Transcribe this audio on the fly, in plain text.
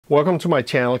Welcome to my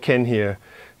channel, Ken here.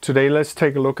 Today let's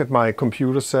take a look at my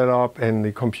computer setup and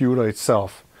the computer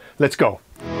itself. Let's go!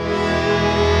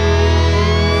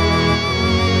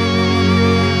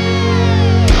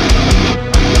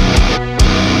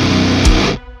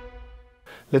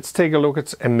 Let's take a look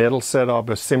at a metal setup,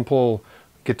 a simple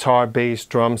guitar, bass,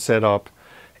 drum setup,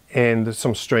 and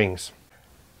some strings.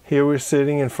 Here we're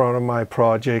sitting in front of my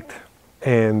project,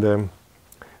 and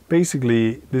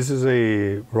basically this is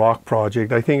a rock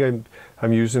project. I think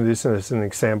I'm using this as an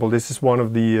example. This is one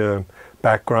of the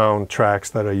background tracks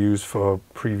that I used for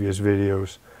previous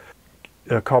videos.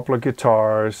 A couple of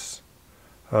guitars,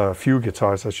 a few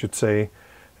guitars I should say,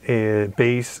 a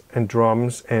bass and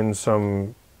drums, and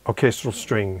some orchestral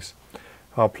strings.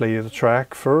 I'll play the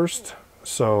track first.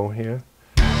 So here.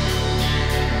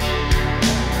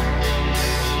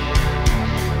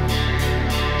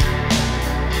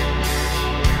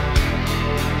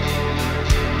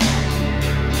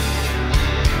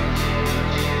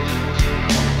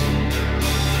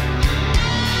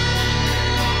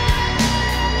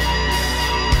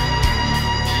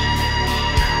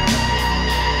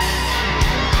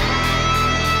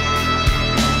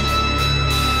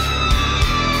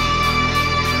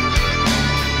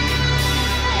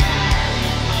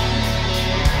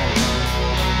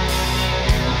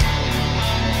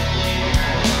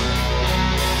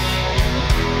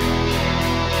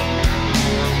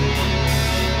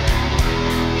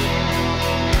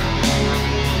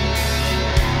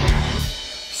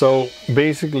 So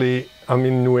basically I'm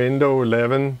in Nuendo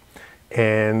 11,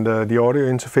 and the audio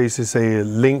interface is a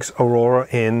Lynx Aurora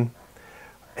N,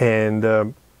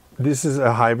 and this is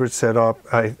a hybrid setup.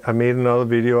 I made another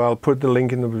video. I'll put the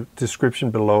link in the description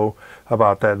below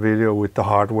about that video with the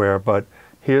hardware, but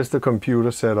here's the computer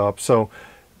setup. So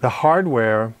the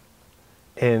hardware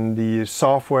and the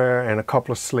software and a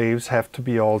couple of slaves have to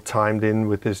be all timed in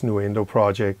with this Nuendo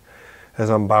project,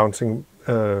 as I'm bouncing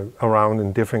around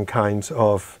in different kinds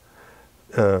of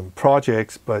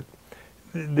projects, but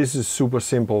this is super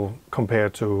simple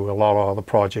compared to a lot of other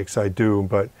projects I do,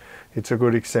 but it's a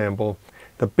good example.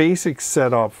 The basic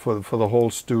setup for the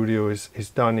whole studio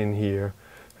is done in here,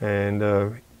 and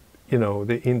you know,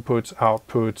 the inputs,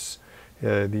 outputs,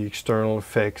 the external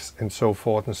effects, and so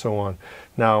forth and so on.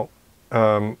 Now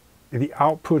the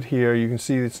output here, you can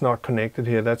see it's not connected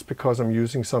here. That's because I'm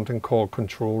using something called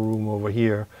control room over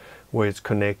here, where it's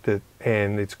connected,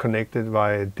 and it's connected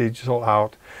via digital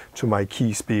out to my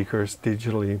key speakers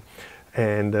digitally,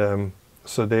 and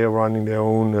so they are running their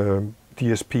own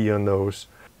DSP on those.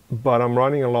 But I'm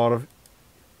running a lot of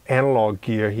analog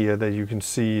gear here that you can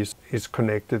see is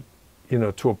connected, you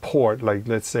know, to a port. Like,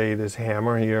 let's say this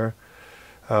hammer here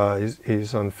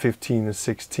is on 15 and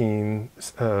 16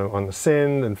 on the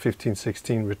send, and 15,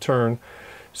 16 return.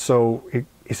 So it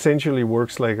essentially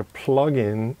works like a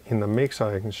plug-in in the mixer.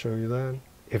 I can show you that.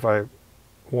 If I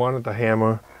wanted the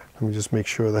hammer, let me just make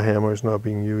sure the hammer is not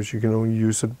being used. You can only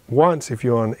use it once if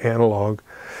you're on analog.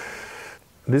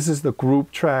 This is the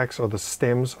group tracks or the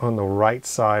stems on the right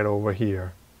side over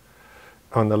here.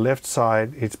 On the left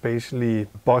side, it's basically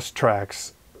bus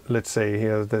tracks. Let's say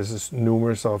here there's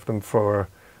numerous of them for,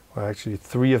 well, actually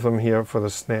 3 of them here for the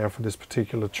snare for this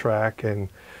particular track, and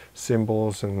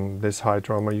cymbals, and this high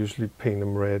drum. I usually paint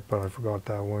them red, but I forgot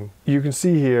that one. You can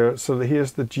see here, so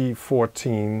here's the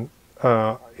G14.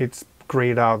 It's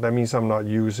grayed out. That means I'm not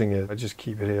using it. I just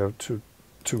keep it here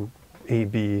to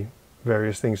A/B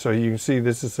various things. So you can see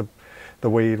this is the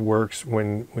way it works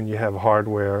when you have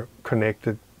hardware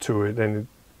connected to it, and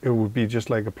it would be just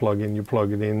like a plug-in. You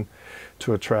plug it in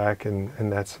to a track,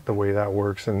 and that's the way that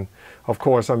works. And of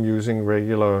course I'm using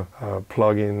regular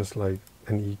plug-ins like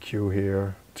an EQ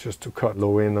here, just to cut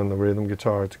low end on the rhythm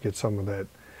guitar to get some of that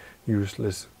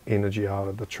useless energy out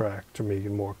of the track, to make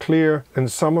it more clear.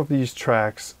 And some of these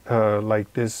tracks,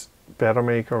 like this Better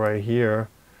Maker right here,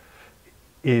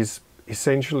 is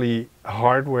essentially a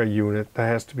hardware unit that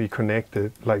has to be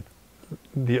connected like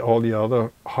all the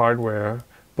other hardware,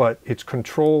 but it's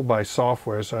controlled by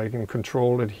software, so I can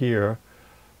control it here.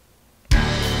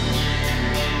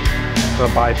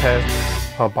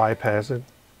 I'll bypass it.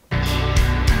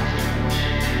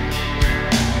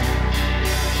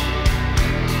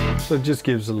 So it just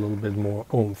gives a little bit more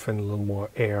oomph and a little more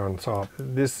air on top.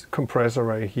 This compressor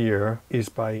right here is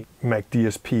by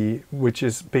MacDSP, which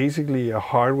is basically a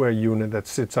hardware unit that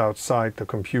sits outside the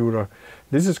computer.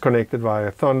 This is connected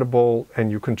via Thunderbolt,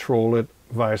 and you control it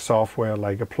via software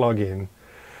like a plug-in.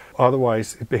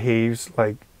 Otherwise it behaves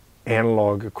like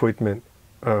analog equipment,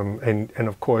 and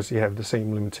of course you have the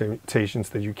same limitations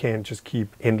that you can't just keep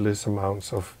endless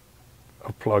amounts of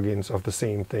plugins of the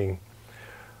same thing.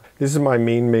 This is my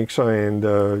main mixer, and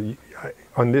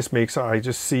on this mixer I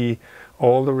just see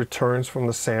all the returns from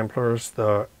the samplers,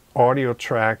 the audio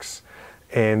tracks,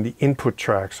 and the input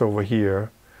tracks over here,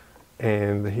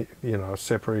 and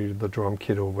separated the drum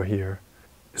kit over here.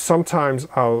 Sometimes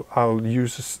I'll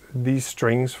use these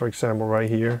strings, for example, right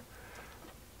here,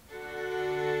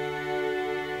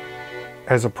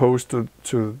 as opposed to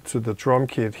the drum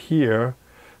kit here.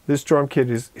 This drum kit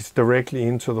is directly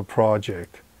into the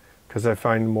project, because I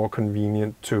find it more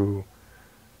convenient to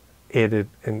edit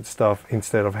and stuff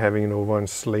instead of having it over on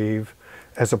slave,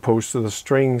 as opposed to the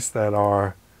strings that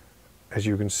are, as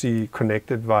you can see,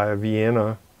 connected via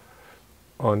Vienna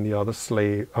on the other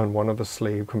slave, on one of the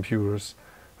slave computers,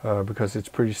 because it's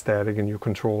pretty static and you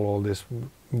control all this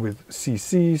with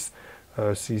CCs,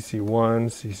 CC1,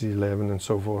 CC11, and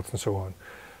so forth and so on.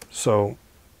 So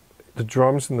the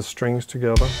drums and the strings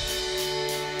together.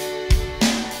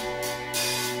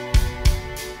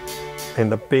 And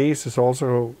the bass is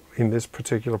also, in this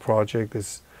particular project,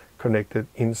 is connected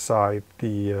inside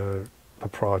the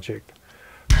project.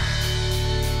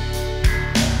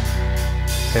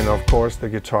 And of course the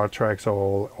guitar tracks are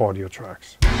all audio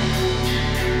tracks.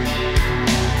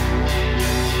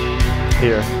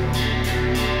 Here.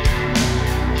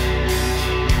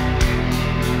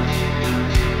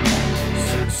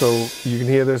 So you can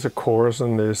hear there's a chorus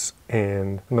on this,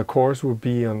 and the chorus will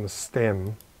be on the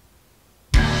stem.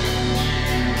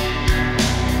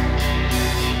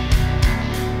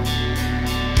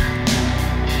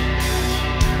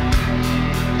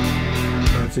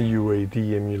 That's a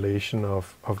UAD emulation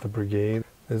of the Brigade.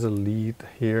 There's a lead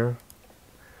here,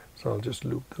 so I'll just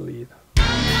loop the lead.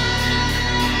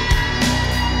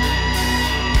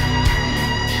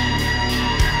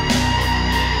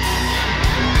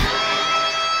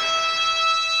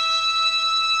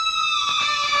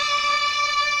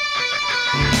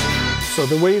 So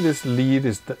the way this lead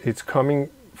is, it's coming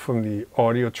from the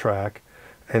audio track,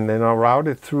 and then I'll route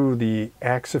it through the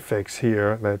Axe effects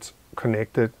here that's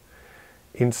connected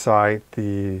inside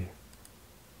the,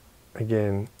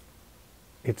 again,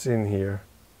 it's in here,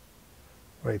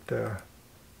 right there.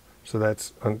 So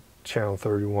that's on channel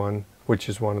 31, which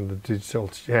is one of the digital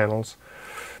channels.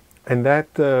 And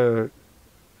that,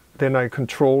 then I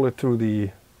control it through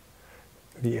the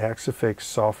Axe effects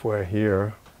software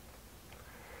here.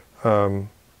 How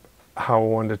I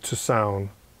want it to sound.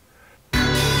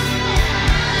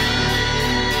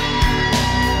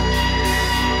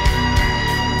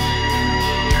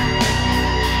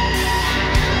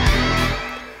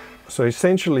 So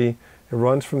essentially, it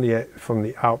runs from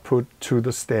the output to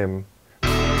the stem.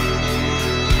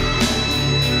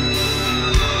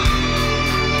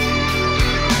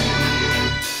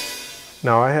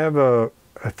 Now I have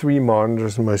 3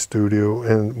 monitors in my studio,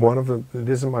 and one of them,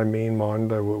 this is my main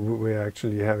monitor we're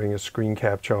actually having a screen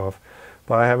capture of,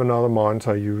 but I have another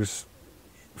monitor I use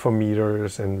for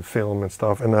meters and film and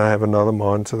stuff, and I have another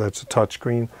monitor that's a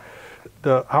touchscreen.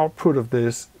 The output of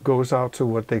this goes out to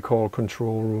what they call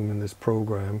control room in this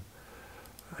program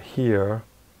here,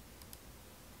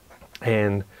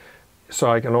 and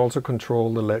so I can also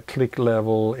control the click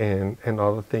level and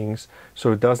other things,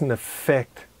 so it doesn't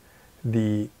affect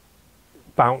the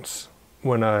bounce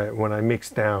when I mix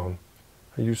down.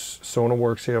 I use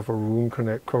SonarWorks here for room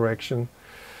correction,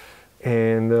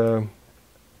 and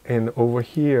over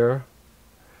here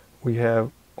we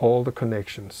have all the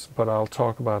connections, but I'll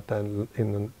talk about that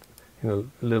in a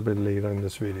little bit later in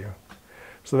this video.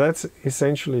 So that's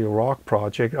essentially a rock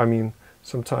project. I mean,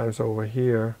 sometimes over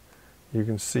here you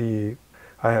can see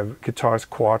I have guitars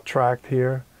quad tracked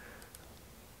here.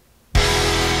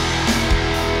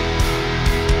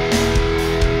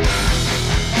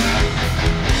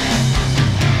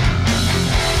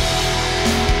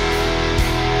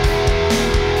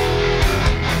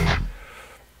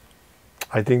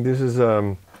 I think this is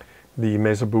the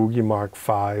Mesa Boogie Mark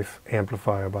V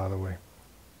amplifier, by the way.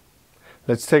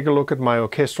 Let's take a look at my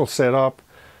orchestral setup.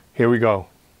 Here we go.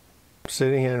 I'm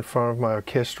sitting here in front of my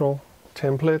orchestral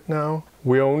template now.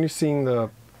 We're only seeing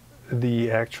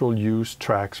the actual used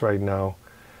tracks right now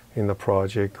in the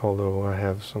project, although I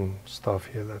have some stuff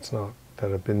here that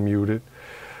have been muted.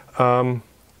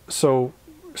 So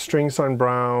strings on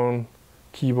brown,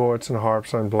 keyboards and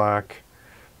harps on black,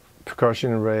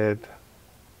 percussion in red,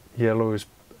 yellow is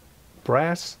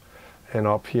brass, and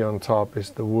up here on top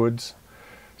is the woods.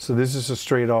 So this is a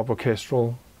straight up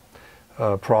orchestral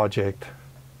project.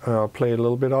 I'll play a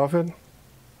little bit of it.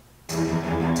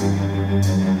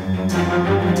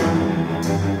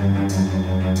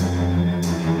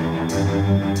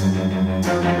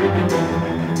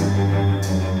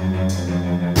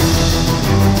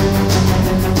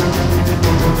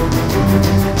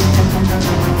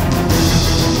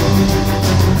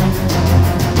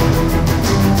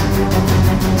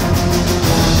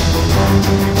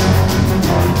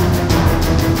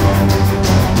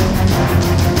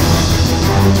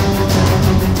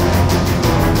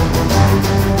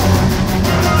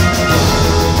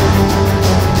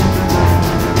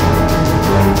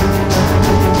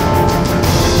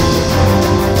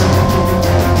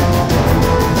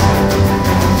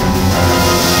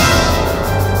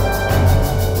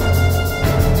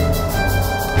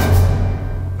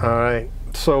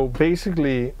 So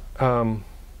basically,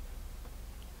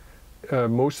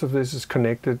 most of this is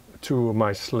connected to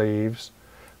my slaves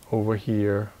over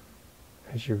here.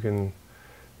 As you can,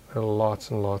 there are lots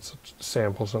and lots of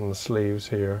samples on the slaves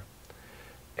here.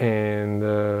 And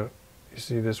you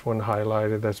see this one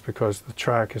highlighted, that's because the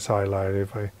track is highlighted.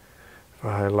 If I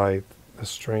highlight the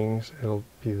strings, it'll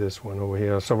be this one over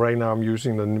here. So right now I'm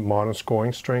using the modern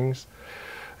scoring strings.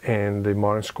 And the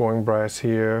modern scoring brass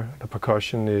here, the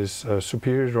percussion is a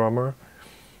Superior Drummer,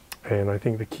 and I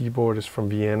think the keyboard is from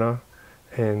Vienna,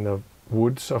 and the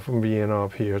woods are from Vienna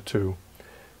up here too,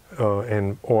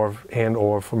 and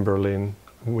or from Berlin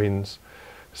winds.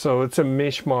 So it's a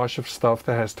mishmash of stuff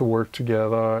that has to work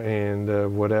together,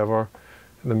 and whatever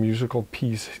the musical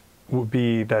piece would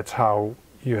be, that's how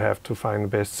you have to find the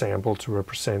best sample to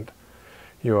represent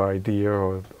your idea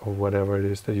or whatever it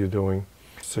is that you're doing.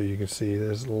 So you can see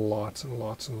there's lots and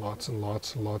lots and lots and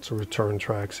lots and lots of return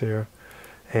tracks here.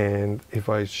 And if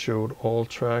I showed all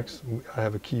tracks, I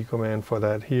have a key command for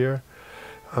that here.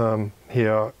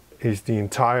 Here is the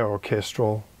entire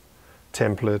orchestral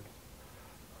template.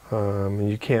 And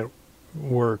you can't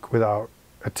work without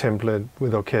a template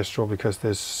with orchestral because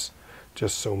there's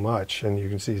just so much. And you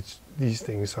can see these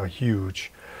things are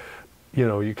huge. You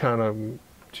know, you kind of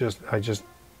I just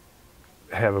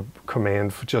have a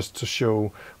command just to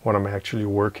show what I'm actually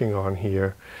working on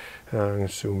here. I'm going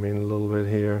to zoom in a little bit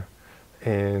here,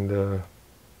 and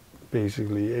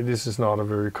basically this is not a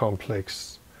very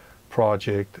complex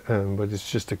project, but it's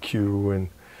just a cue, and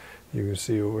you can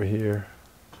see over here.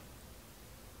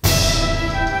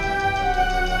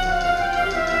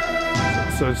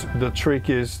 So the trick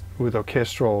is with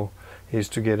orchestral is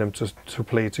to get them to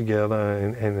play together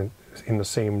and in the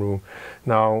same room.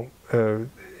 Now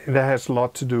that has a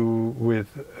lot to do with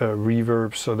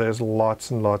reverb, so there's lots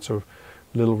and lots of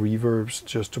little reverbs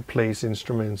just to place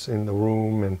instruments in the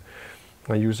room, and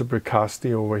I use a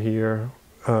Bricasti over here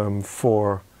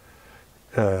for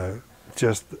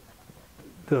just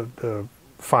the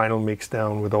final mix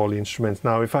down with all the instruments.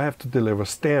 Now if I have to deliver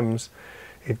stems,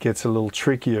 it gets a little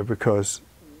trickier because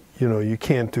you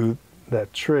can't do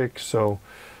that trick, so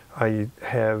I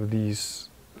have these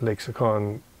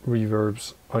lexicon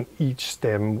reverbs on each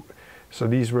stem, so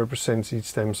these represents each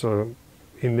stem. So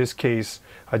in this case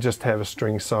I just have a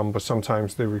string sum, but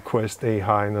sometimes they request a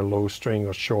high and a low string,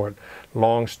 or short,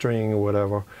 long string, or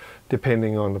whatever,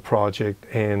 depending on the project.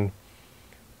 And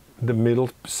the middle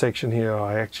section here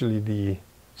are actually the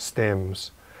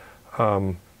stems.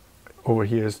 Over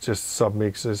here is just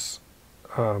submixes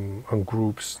on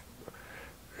groups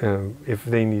if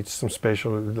they need some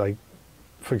special, like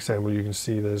for example you can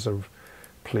see there's a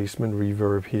placement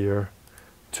reverb here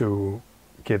to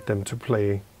get them to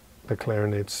play the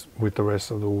clarinets with the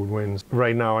rest of the woodwinds.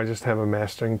 Right now I just have a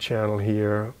mastering channel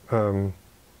here.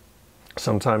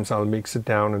 Sometimes I'll mix it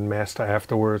down and master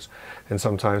afterwards, and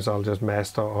sometimes I'll just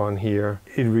master on here.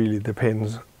 It really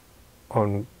depends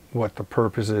on what the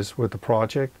purpose is with the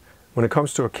project. When it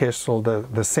comes to orchestral,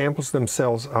 the samples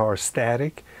themselves are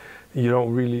static. You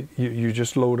don't really, you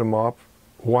just load them up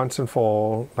once and for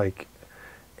all, like,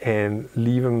 and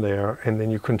leave them there, and then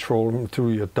you control them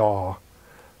through your DAW.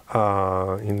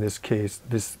 In this case,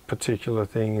 this particular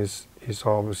thing is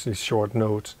obviously short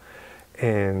notes,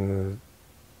 and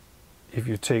if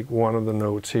you take one of the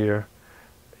notes here,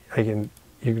 you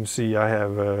can see I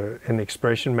have an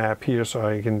expression map here, so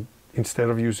I can, instead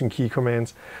of using key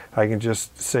commands, I can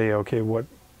just say, okay, what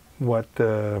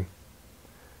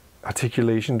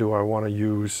articulation do I want to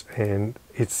use, and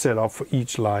it's set up for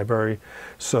each library,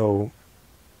 so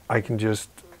I can just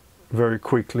very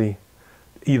quickly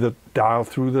either dial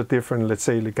through the different, let's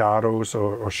say, legatos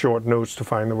or short notes to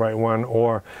find the right one,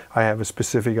 or I have a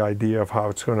specific idea of how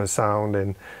it's going to sound,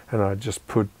 and I just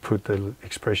put the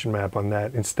expression map on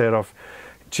that, instead of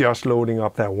just loading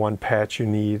up that one patch you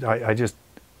need.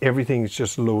 Everything is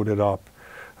just loaded up,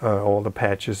 all the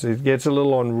patches. It gets a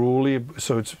little unruly,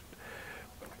 so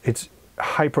it's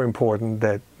hyper important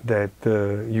that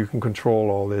you can control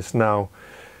all this. Now,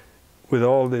 with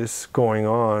all this going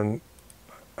on,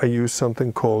 I use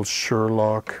something called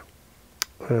Sherlock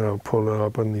and I'll pull it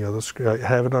up on the other screen. I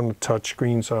have it on the touch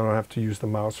screen, so I don't have to use the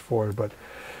mouse for it. But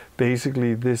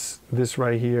basically, this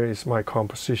right here is my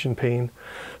composition pane.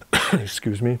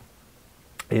 Excuse me.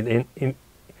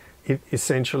 It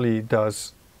essentially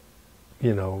does,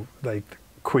 you know, like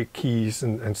quick keys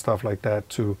and stuff like that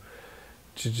to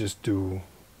just do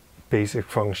basic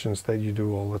functions that you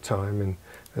do all the time. And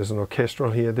there's an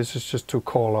orchestral here. This is just to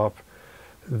call up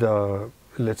the,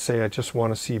 let's say I just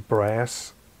want to see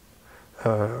brass.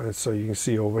 So you can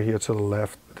see over here to the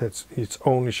left, it's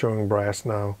only showing brass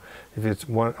now. If it's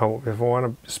one, if I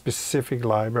want a specific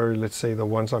library, let's say the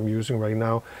ones I'm using right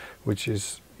now, which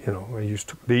is, you know,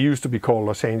 they used to be called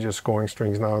Los Angeles scoring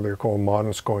strings. Now they're called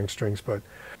modern scoring strings. But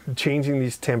changing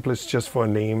these templates just for a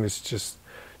name is just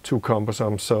too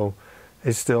cumbersome. So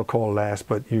it's still called last.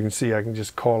 But you can see I can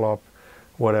just call up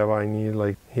whatever I need.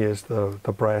 Like here's the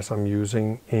brass I'm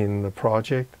using in the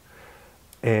project,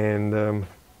 and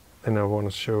I want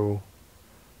to show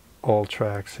all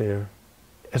tracks here,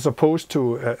 as opposed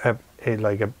to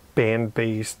like a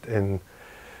band-based and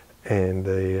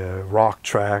a rock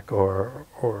track or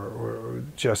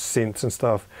just synths and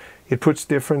stuff. It puts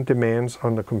different demands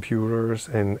on the computers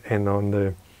and on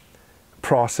the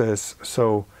process.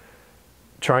 So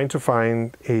trying to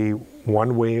find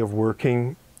one way of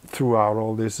working throughout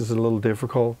all this is a little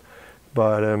difficult,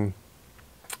 but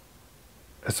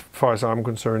as far as I'm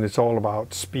concerned, it's all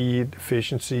about speed,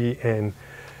 efficiency, and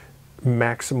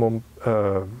maximum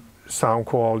sound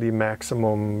quality,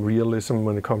 maximum realism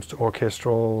when it comes to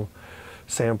orchestral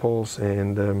samples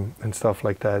and stuff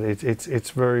like that. It's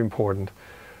very important,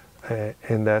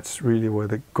 and that's really where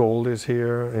the goal is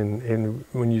here. And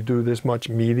when you do this much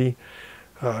MIDI,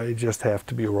 you just have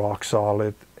to be rock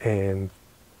solid and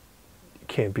you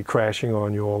can't be crashing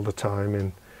on you all the time.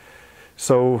 And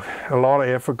so a lot of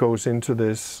effort goes into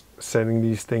this, setting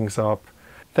these things up.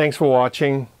 Thanks for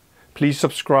watching. Please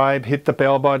subscribe, hit the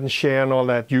bell button, share, and all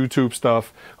that YouTube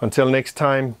stuff. Until next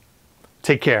time,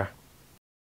 take care.